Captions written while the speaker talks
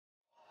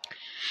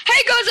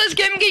Hey guys, it's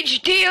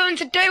GameGeek and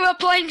today we're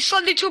playing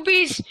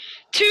Slendytubbies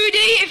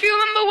 2D. If you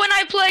remember when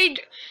I played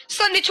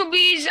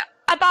Slendytubbies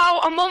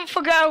about a month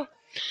ago.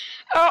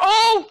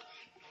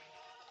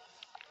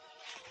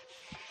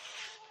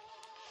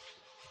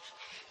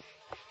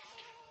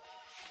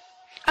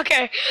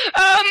 Okay.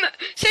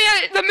 So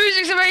yeah, the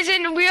music's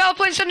amazing. We are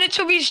playing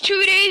Slendytubbies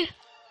 2D.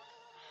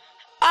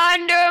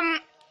 And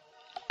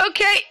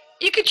okay,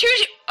 you can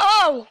choose.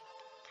 Oh,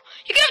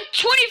 you can have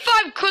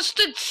 25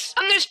 custards.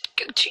 I'm gonna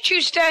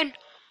choose 10.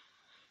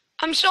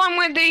 I'm starting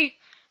with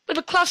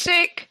the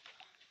classic.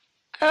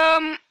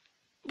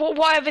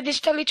 Whatever this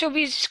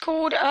Teletubbies is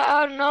called,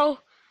 I don't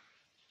know.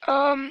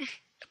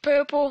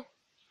 Purple,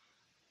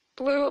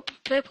 blue,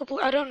 purple,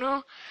 blue. I don't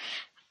know.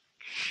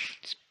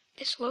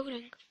 It's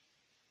loading.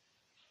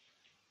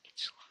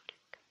 It's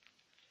loading.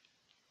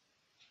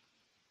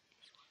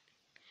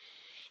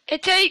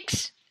 It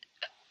takes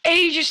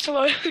ages to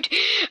load.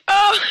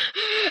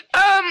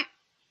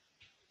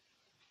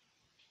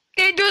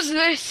 It does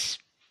this.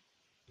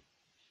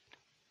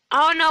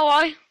 I don't know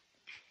why.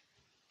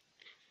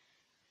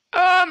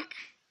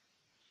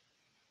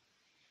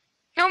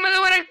 Normally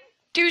when I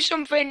do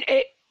something,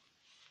 it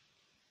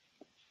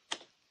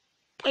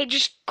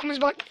just comes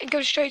back and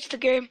goes straight to the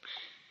game.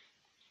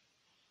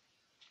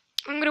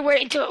 I'm gonna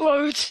wait until it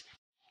loads.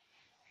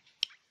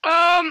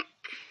 I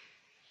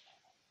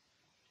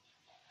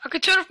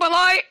could turn off my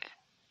light.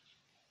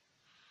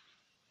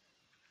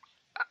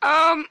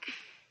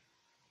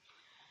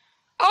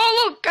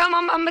 Oh look,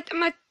 I'm a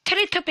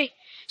Teletubby.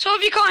 So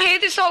if you can't hear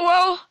this that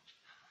well,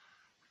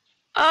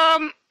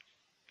 oh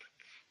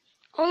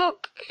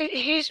look,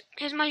 here's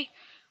my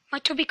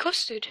tubby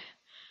custard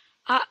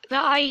that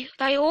I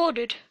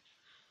ordered,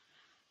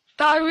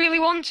 that I really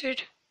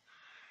wanted,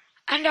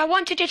 and I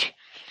wanted it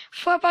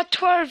for about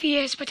 12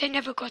 years, but I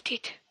never got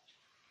it.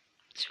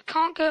 So we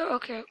can't go.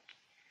 Okay.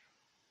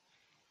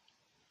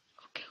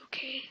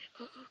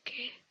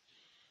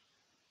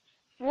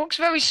 Walks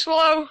very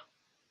slow.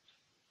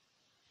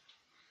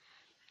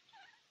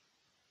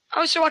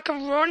 Oh, so I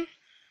can run.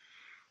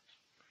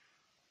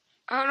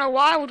 I don't know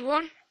why I would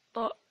run,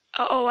 but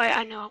oh wait,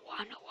 I know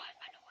why. That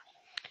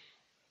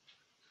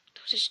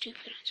was a stupid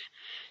answer.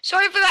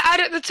 Sorry for the ad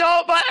at the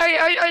top, but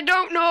I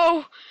don't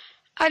know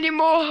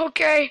anymore.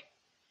 Okay.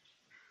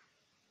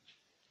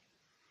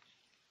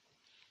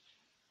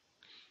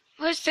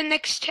 Where's the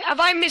next? Have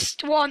I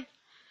missed one?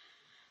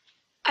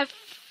 I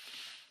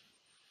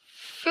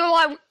feel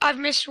like I've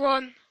missed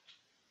one.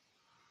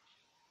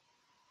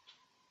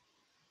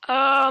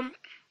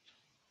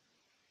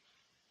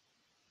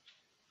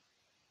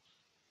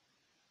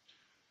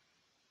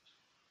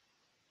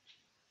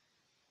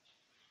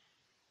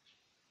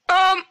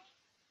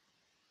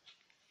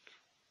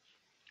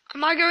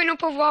 Am I going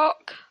up a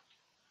rock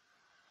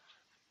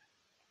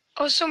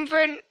or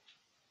something?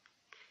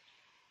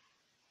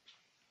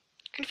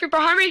 Anything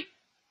behind me?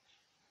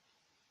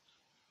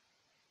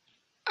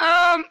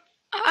 I'm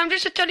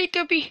just a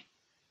Teletubby.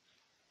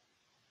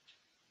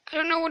 I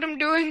don't know what I'm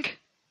doing.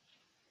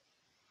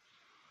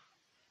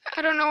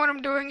 I don't know what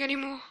I'm doing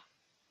anymore.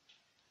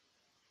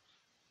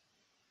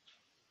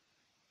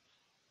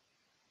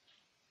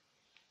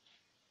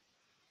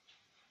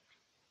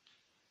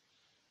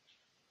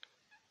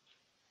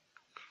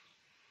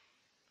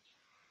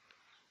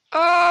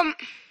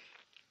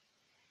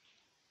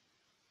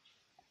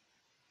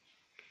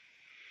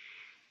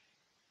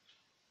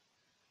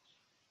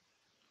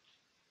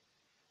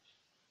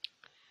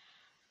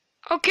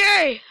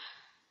 Okay.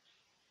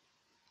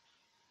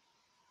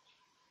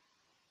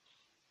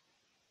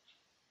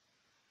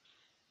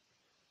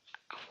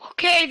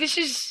 Okay, this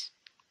is...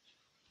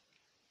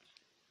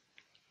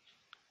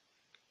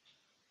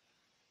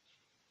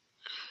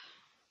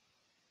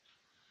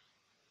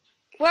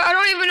 Well, I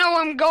don't even know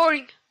where I'm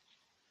going.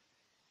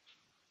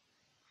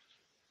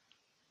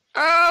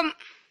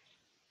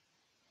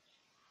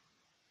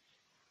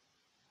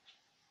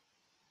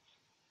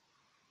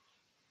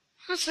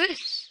 What's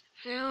this?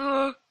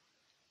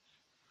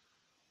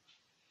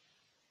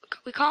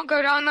 We can't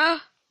go down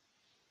there.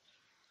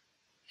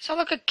 Is that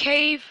like a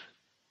cave?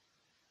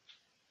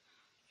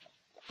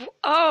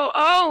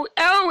 Oh,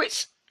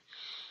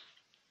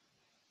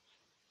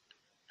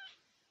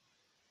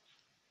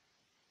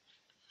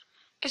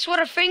 it's what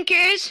I think it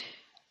is.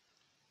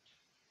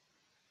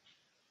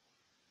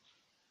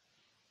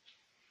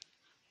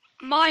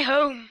 My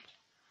home.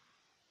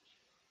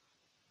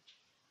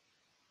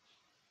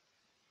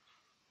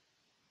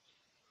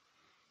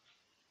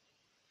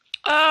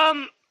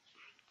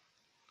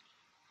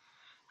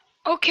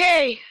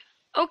 Okay.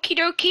 Okie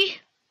dokie.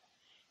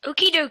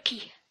 Okie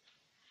dokie.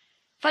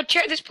 If I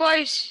check this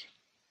place.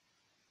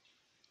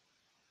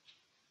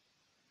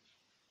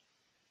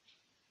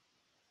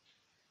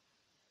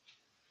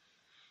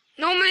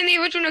 Normally in the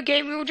original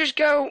game we would just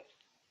go...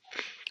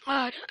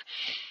 Oh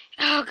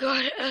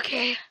god,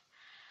 okay.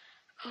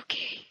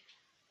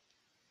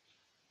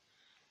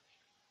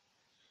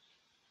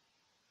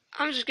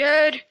 I'm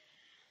scared.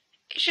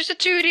 It's just a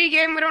 2D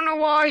game, I don't know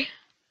why.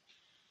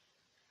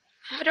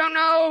 I don't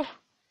know.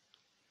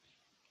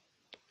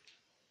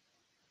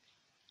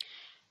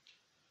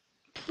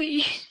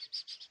 please.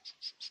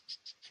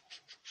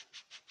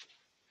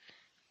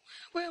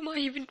 What am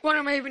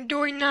I even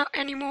doing now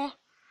anymore?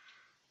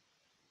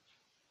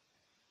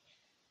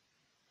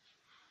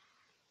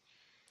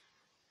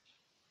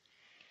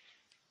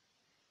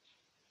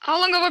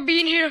 How long have I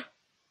been here?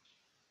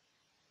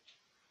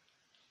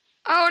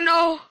 Oh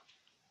no.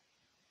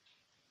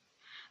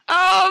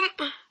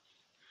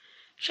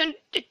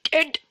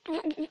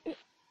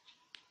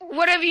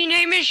 Whatever your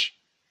name is.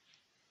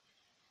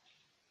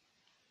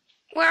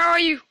 Where are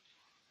you?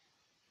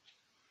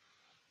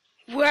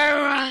 Where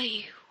are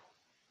you?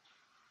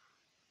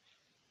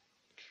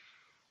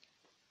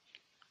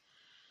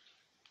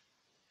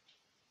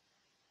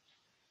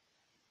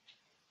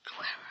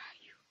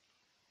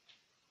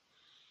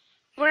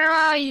 Where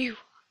are you?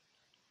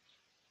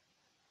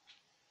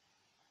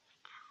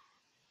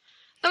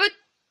 No, but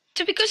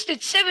to be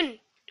custard, 7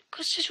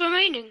 custards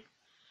remaining.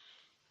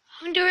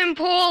 I'm doing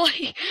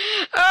poorly.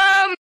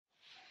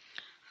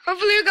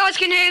 Hopefully you guys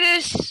can hear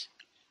this.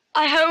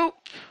 I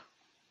hope.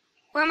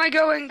 Where am I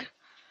going?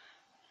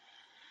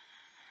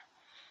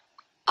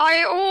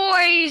 I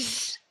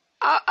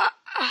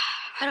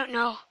don't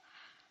know.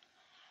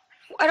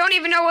 I don't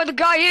even know where the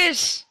guy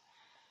is.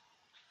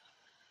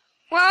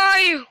 Where are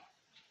you?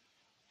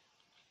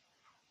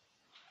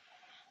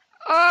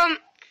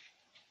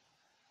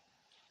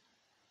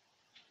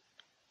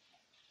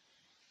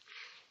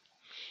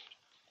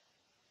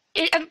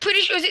 I'm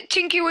pretty sure, is it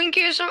Tinky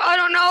Winky or something? I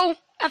don't know.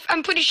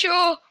 I'm pretty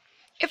sure.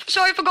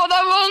 Sorry if I got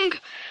that wrong.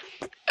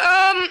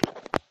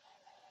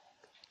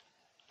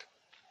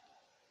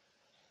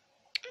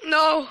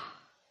 No.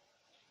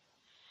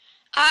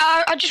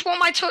 I just want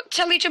my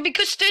Teletubby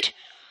custard.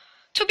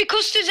 Tubby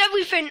custard's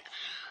everything.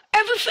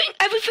 Everything.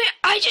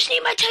 I just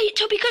need my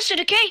Teletubby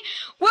custard, okay?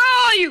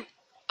 Where are you?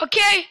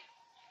 Okay?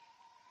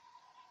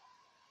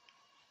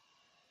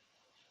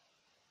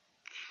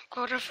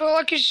 God, I feel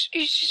like he's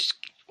just,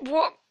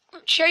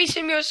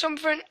 chasing me or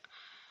something.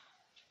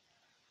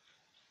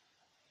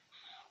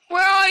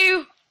 Where are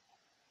you?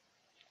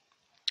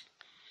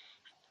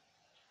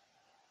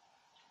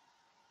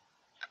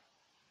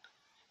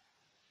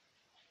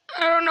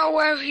 I don't know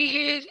where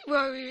he is.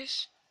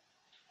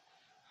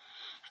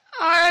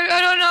 I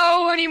don't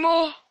know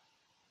anymore.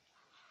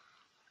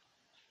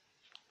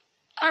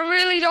 I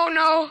really don't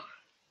know.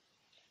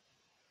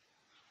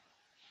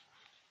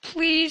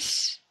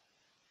 Please.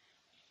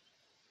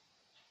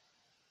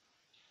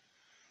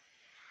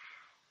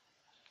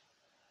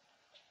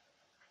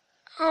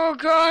 Oh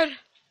God.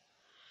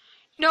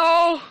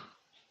 No.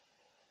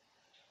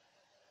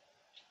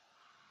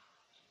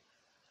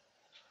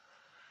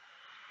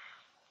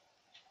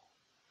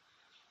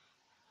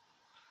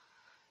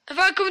 Have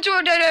I come to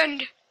a dead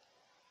end?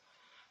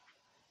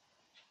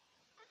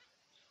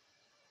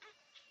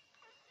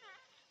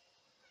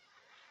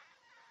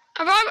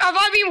 Have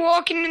I been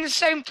walking in the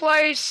same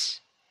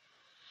place?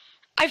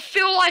 I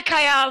feel like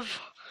I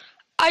have.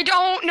 I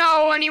don't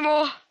know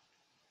anymore.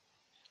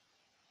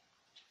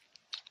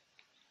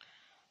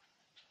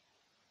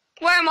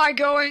 Where am I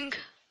going?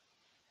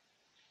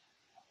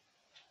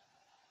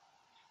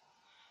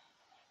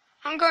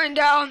 I'm going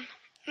down.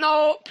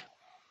 Nope.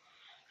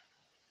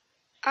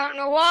 I don't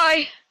know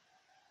why.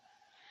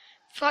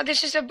 I feel like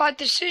this is a bad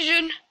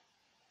decision.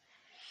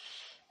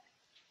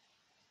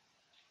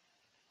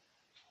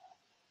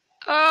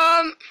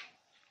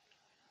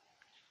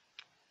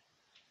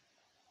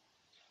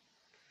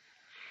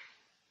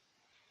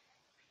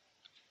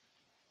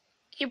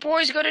 Your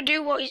boy's gotta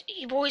do what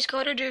your boy's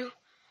gotta do.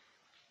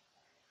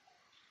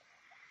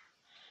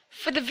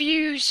 For the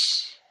views.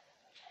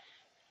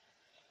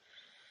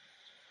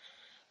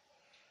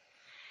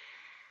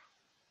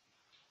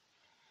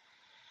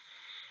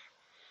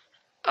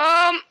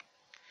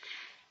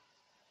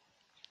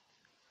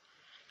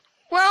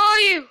 Where are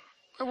you?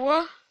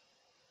 What?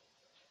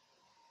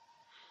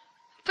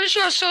 Pretty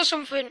sure I saw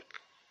something.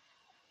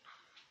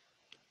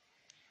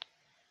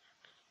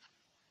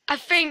 I'm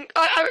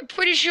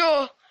pretty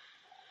sure.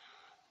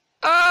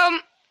 Hey!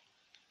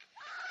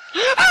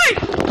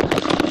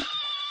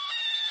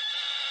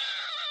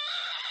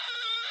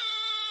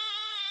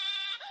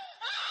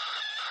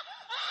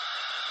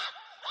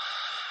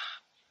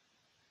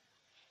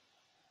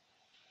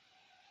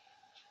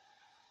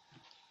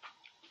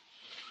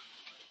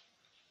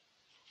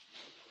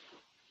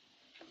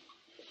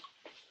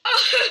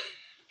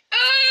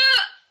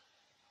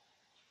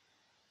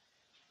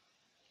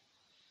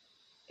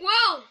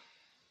 Well,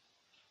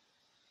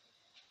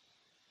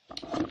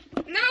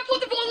 now put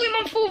the volume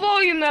on full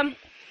volume then.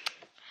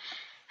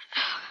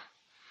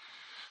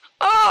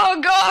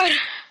 Oh God.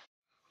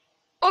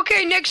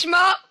 Okay, next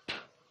map.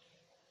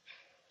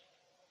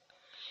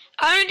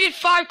 I only did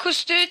 5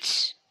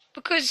 custards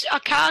because I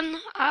can.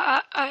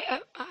 I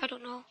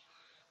don't know.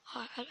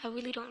 I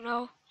really don't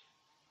know.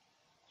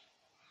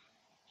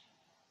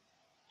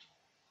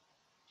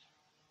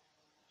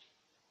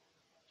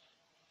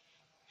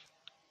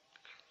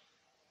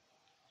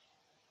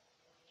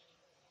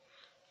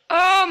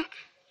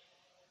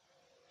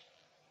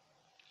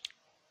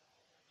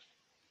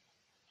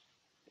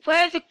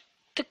 Where the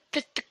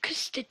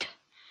custard?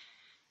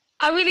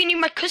 I really need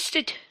my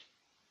custard.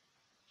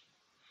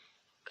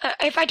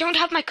 If I don't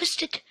have my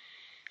custard,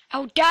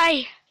 I'll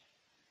die.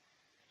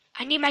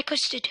 I need my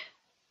custard.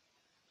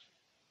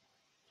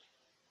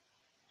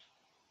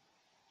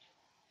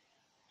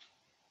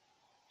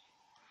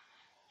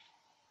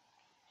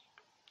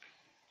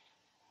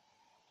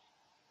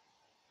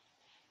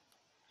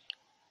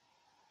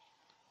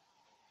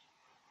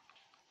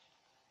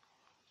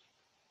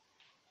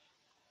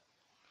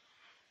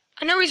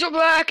 I know he's up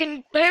there. I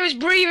can hear his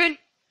breathing.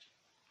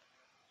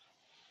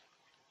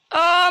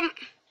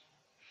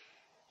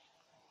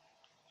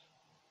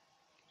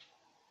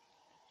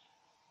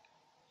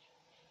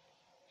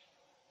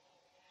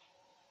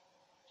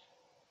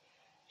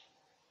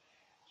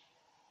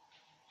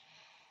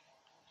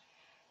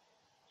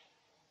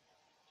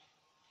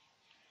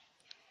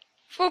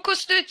 Four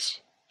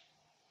custards.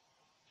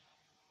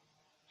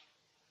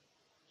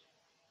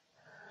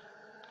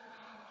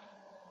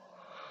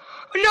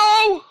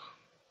 No!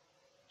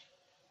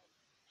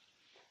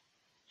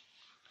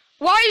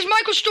 Why is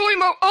Michael story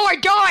mode? Oh, I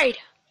died.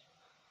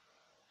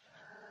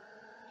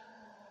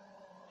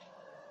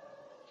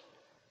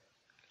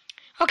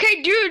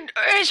 Okay, dude,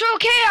 it's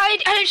okay.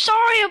 I'm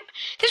sorry.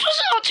 This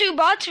was not too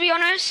bad, to be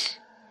honest.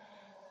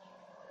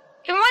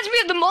 It reminds me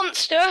of the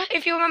monster,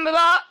 if you remember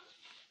that.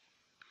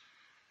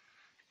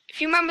 If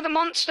you remember the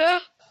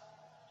monster.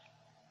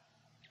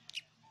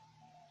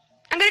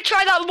 I'm gonna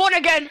try that one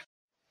again.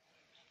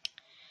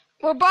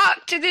 We're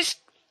back to this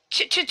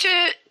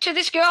to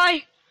this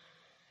guy.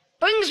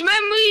 Brings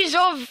memories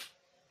of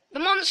the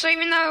monster,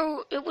 even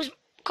though it was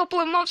a couple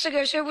of months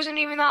ago, so it wasn't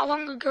even that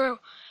long ago.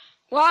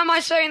 Why am I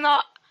saying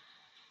that?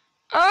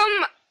 To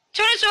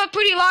be honest, I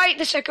pretty like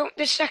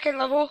this second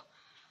level.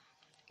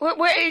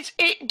 Where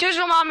it does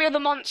remind me of the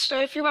monster.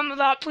 If you remember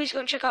that, please go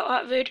and check out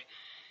that vid.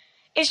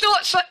 It's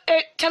not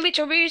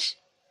Teletubbies,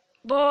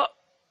 but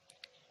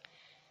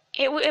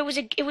it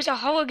was a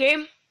horror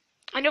game,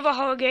 another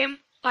horror game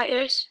like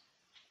this,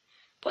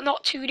 but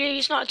not 2D.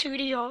 It's not a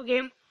 2D horror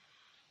game.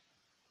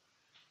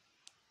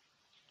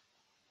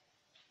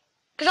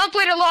 Because I've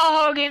played a lot of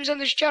horror games on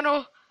this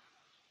channel,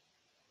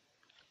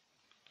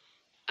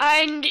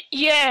 and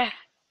yeah,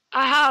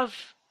 I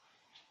have.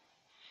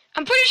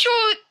 I'm pretty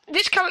sure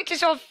this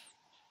character's of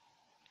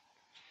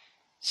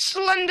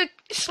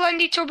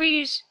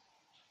Slendytubbies.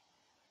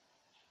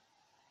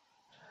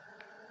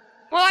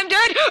 Well, I'm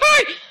dead.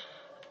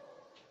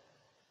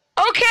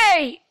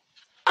 Okay,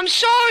 I'm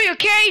sorry.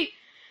 Okay,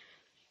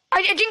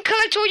 I didn't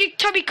collect all your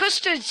tubby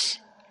custards.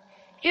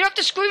 You don't have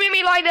to scream at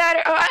me like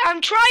that. I'm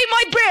trying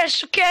my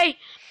best. Okay,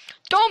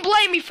 don't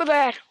blame me for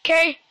that.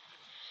 Okay,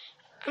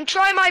 I'm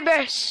trying my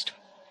best.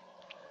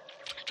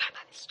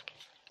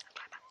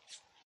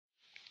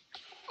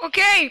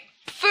 Okay,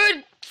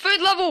 third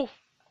level.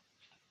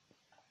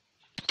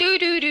 Do.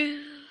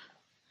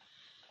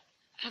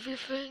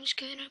 Everything's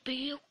gonna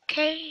be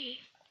okay.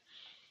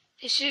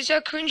 This is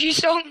a cringy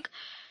song.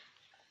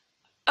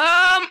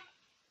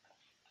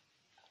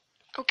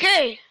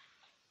 Okay.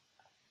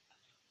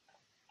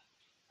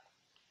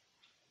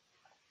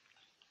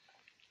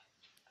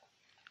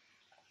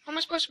 Where am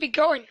I supposed to be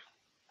going?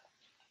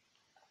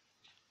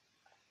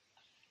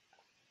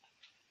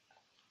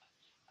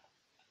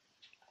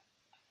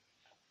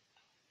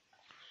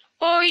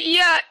 Oh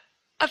yeah,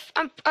 I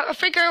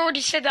think I already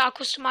said that I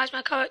customize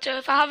my character.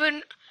 If I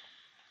haven't,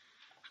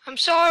 I'm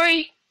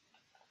sorry.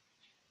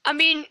 I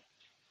mean,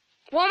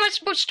 what am I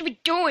supposed to be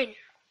doing?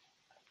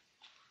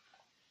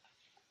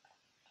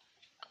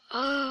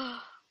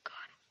 Oh God!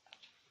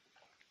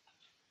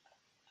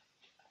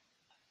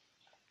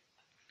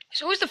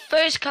 It's always the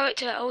first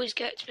character that always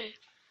gets me.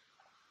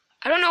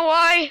 I don't know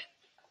why.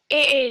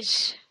 It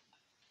is.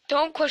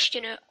 Don't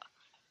question it.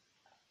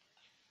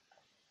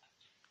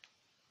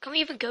 Can we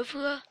even go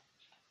through her?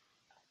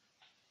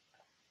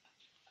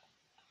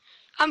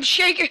 I'm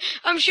shaking,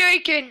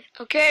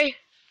 okay?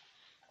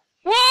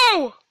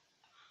 Whoa!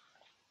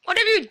 What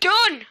have you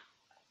done?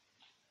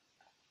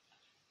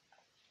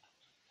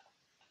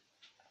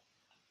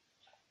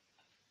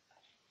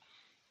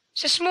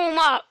 It's a small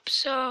map,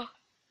 so...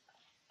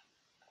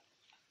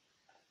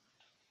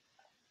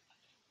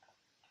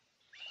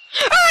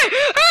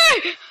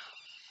 Hey!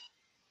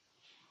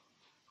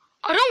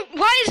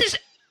 Why is this...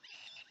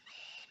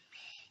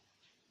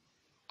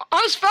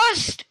 I was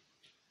fast.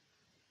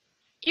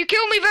 You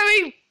killed me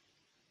very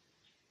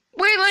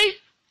weirdly.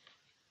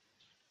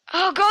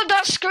 Oh God,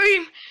 that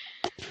scream.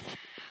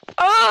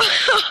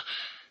 Oh.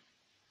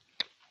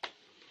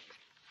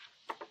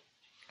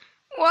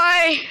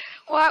 Why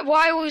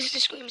always the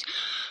screams?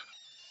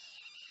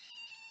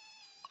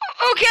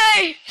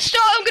 Okay,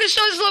 I'm gonna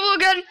start this level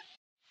again.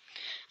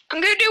 I'm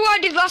gonna do what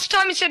I did last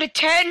time instead of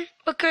 10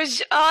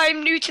 because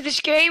I'm new to this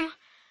game.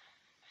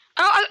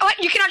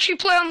 You can actually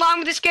play online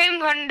with this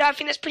game, and I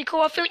think that's pretty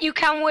cool. I think you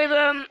can with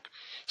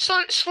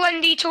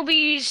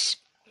Slendytubbies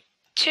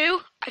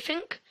 2, I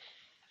think.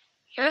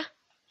 Yeah?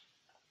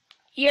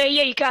 Yeah,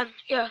 you can.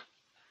 Yeah.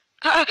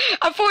 I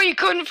thought you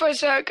couldn't for a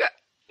sec,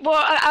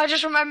 but I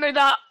just remembered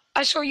that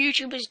I saw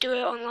YouTubers do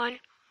it online.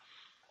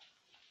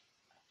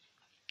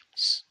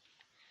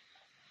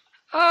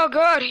 Oh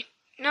God,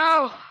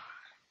 no.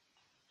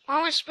 Where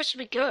am I supposed to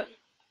be going?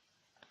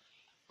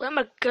 Where am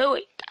I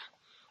going?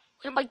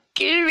 Where am I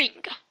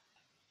going?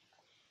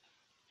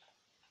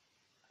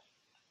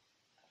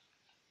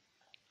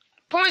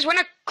 Problem is when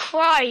I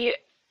cry.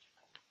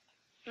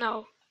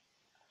 No.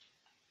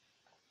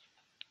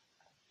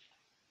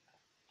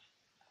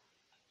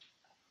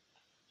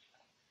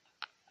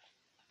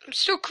 I'm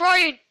still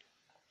crying.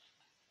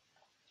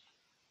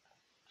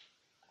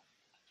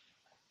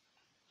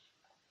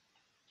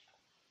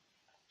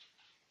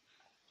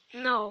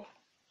 No.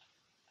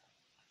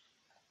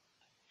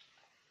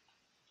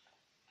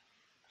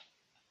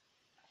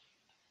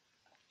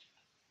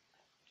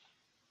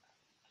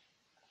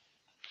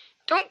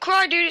 Don't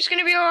cry, dude. It's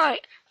gonna be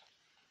alright.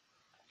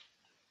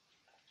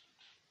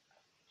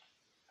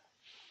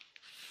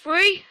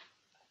 3.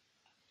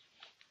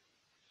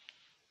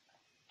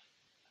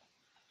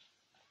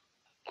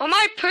 Or am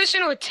I a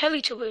person or a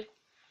Teletubby?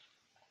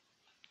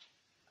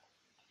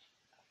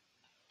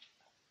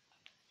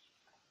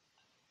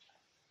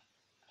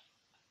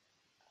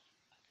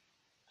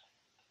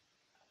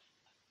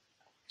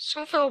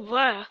 Something over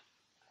there.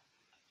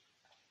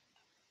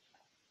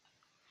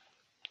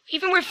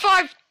 Even with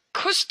 5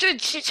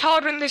 custards, it's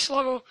harder in this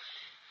level.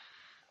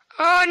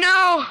 Oh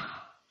no!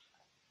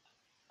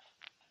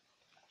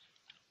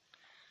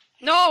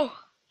 No!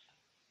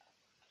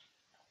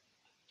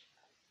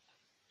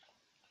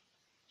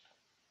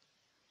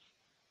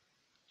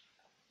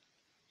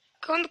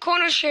 Go in the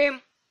corner of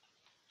shame.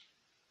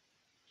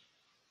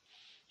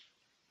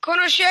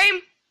 Corner of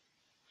shame?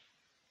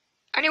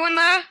 Anyone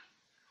there?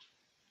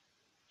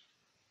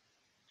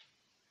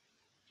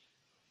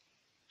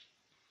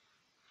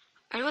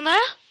 Anyone there?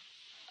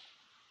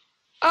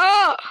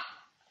 Oh!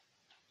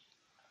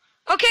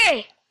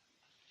 Okay!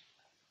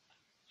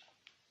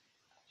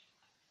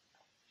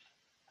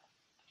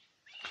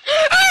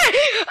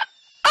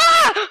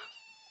 Ah!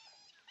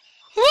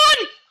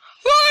 Run!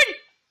 Run!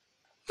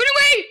 Run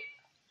away!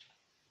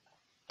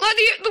 Like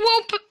the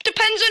world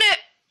depends on it!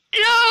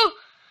 No!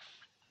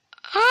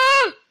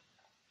 Oh!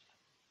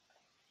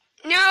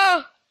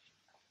 No!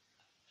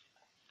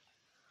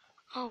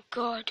 Oh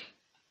God.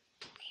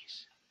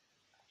 Please.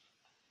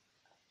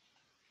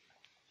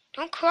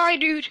 Don't cry,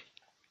 dude.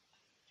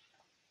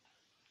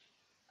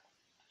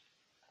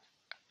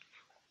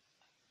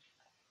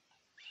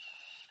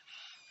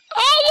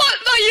 Oh, what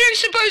are you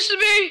supposed to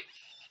be?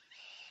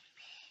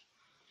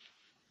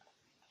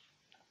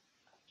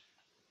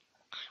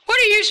 What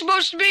are you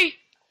supposed to be?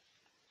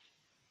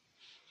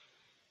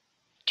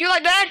 Do you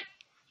like that?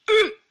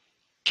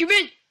 Come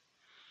in.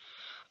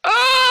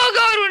 Oh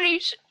God, what are you?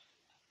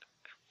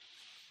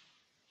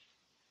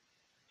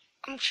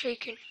 I'm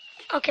shaking.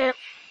 Okay.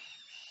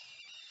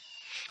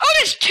 Oh,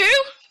 there's 2?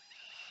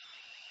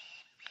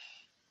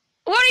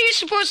 What are you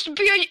supposed to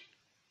be?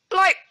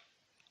 Like,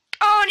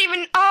 I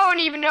don't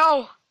even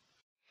know.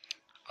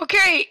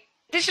 Okay,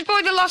 this is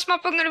probably the last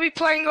map I'm going to be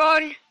playing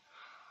on.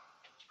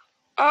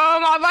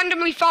 I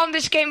randomly found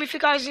this game, if you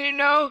guys didn't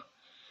know.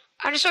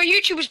 And I saw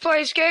YouTubers play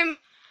this game.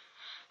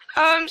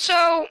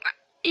 So,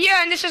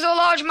 yeah, and this is a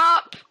large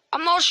map.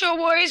 I'm not sure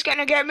what is going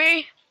to get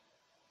me.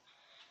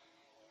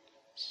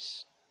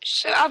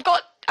 So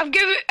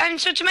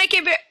so to make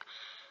it a bit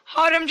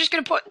harder, I'm just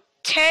going to put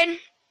 10.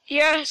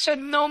 Yeah, so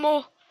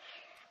normal.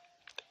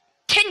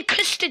 10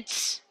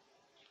 custards.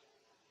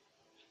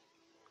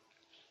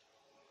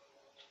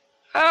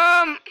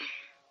 I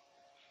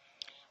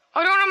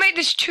don't want to make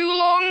this too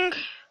long.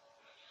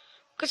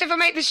 Because if I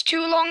make this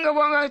too long, I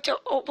won't be able to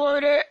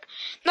upload it.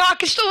 No, I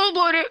can still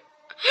upload it.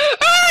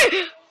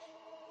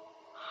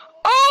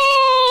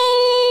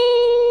 Oh!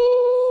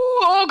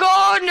 Oh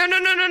God, no, no,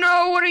 no, no,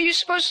 no. What are you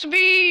supposed to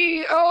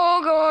be?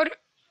 Oh God.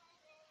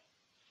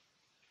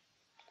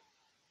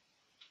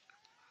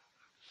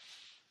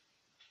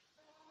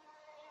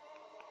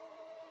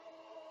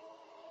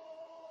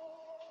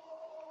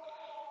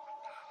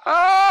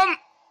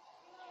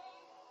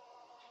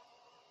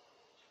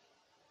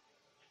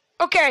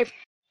 Okay.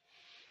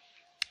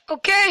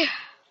 Okay.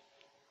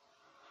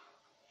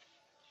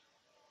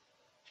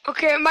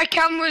 Okay, my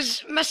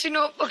camera's messing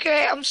up.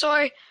 Okay, I'm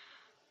sorry.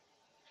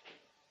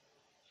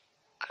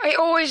 It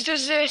always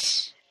does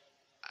this.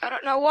 I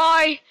don't know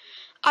why.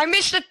 I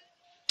missed the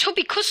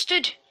tubby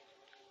custard.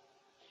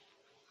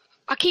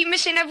 I keep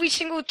missing every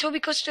single tubby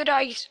custard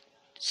I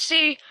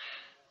see.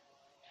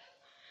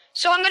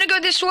 So I'm gonna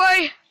go this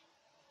way.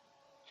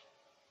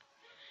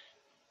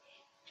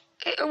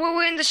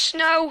 We're in the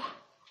snow.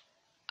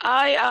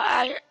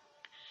 I'm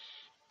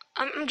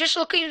just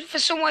looking for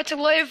somewhere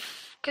to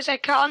live because I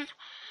can.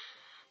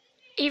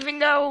 Even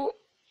though,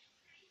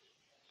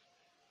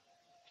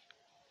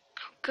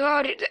 oh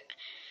God,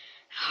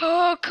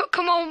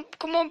 come on,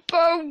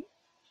 Bo,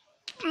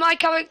 my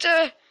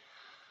character,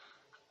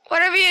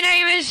 whatever your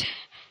name is.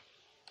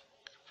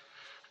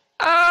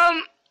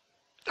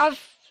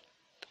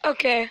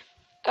 Okay,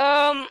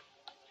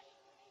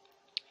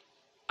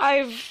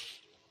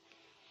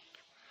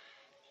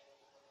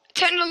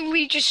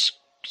 accidentally just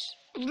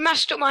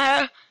messed up my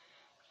hair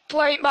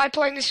by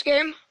playing this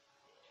game.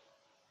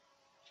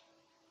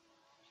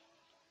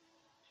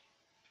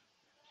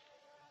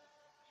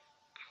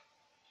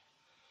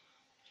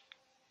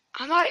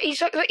 I'm like, he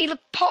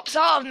pops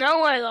out of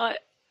nowhere, like.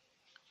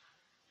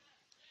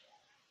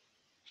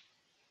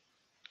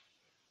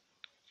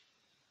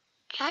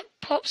 He like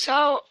pops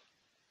out,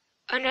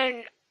 and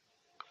then,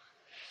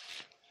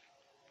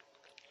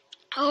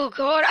 oh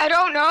god, I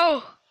don't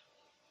know.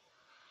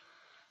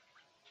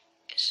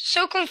 It's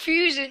so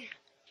confusing.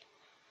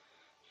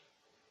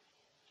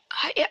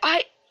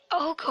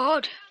 Oh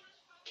god.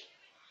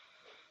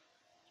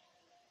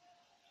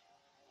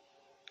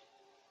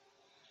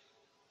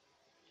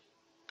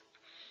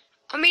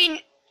 I mean,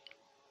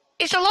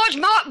 it's a large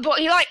map, but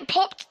he like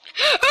popped.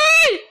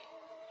 Hey!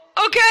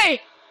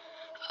 Okay.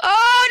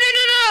 Oh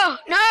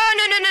no.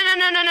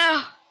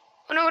 No.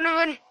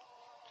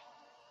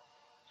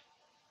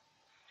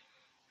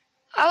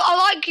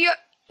 I like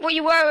what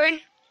you're wearing.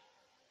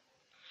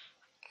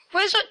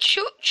 Where's that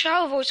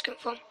child voice come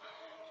from?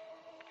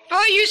 How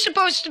are you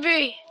supposed to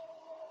be?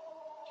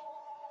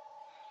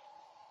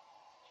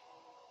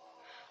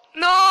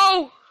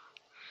 No!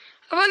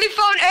 I've only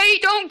found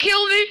 8, don't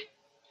kill me!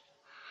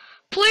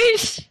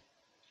 Please!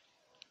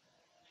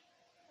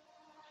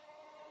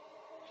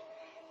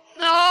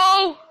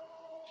 No!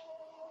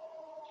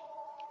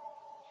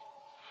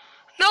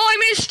 No, I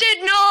missed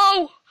it,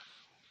 no!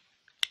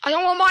 I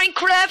don't want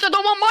Minecraft,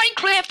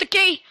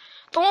 okay?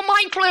 Don't want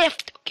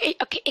Minecraft,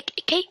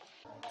 okay?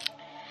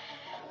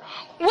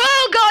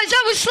 Well, guys,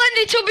 that was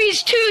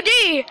Slendytubbies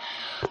 2D.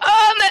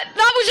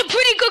 That was a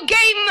pretty good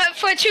game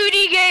for a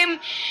 2D game.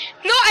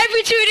 Not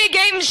every 2D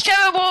game is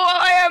terrible.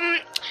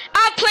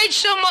 I've played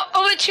some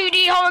other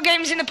 2D horror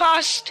games in the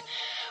past,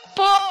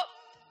 but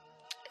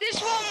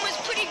this one was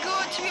pretty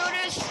good, to be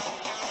honest.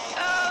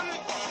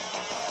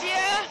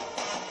 Yeah.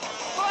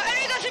 But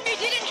anyway, guys, if you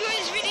did enjoy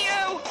this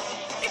video,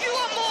 if you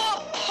want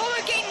more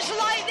horror games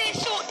like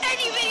this or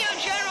any video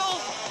in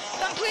general,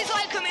 then please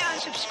like, comment,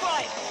 and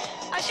subscribe.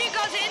 I'll see you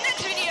guys in the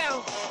next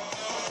video.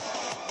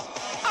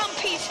 And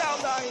peace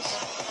out,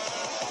 guys.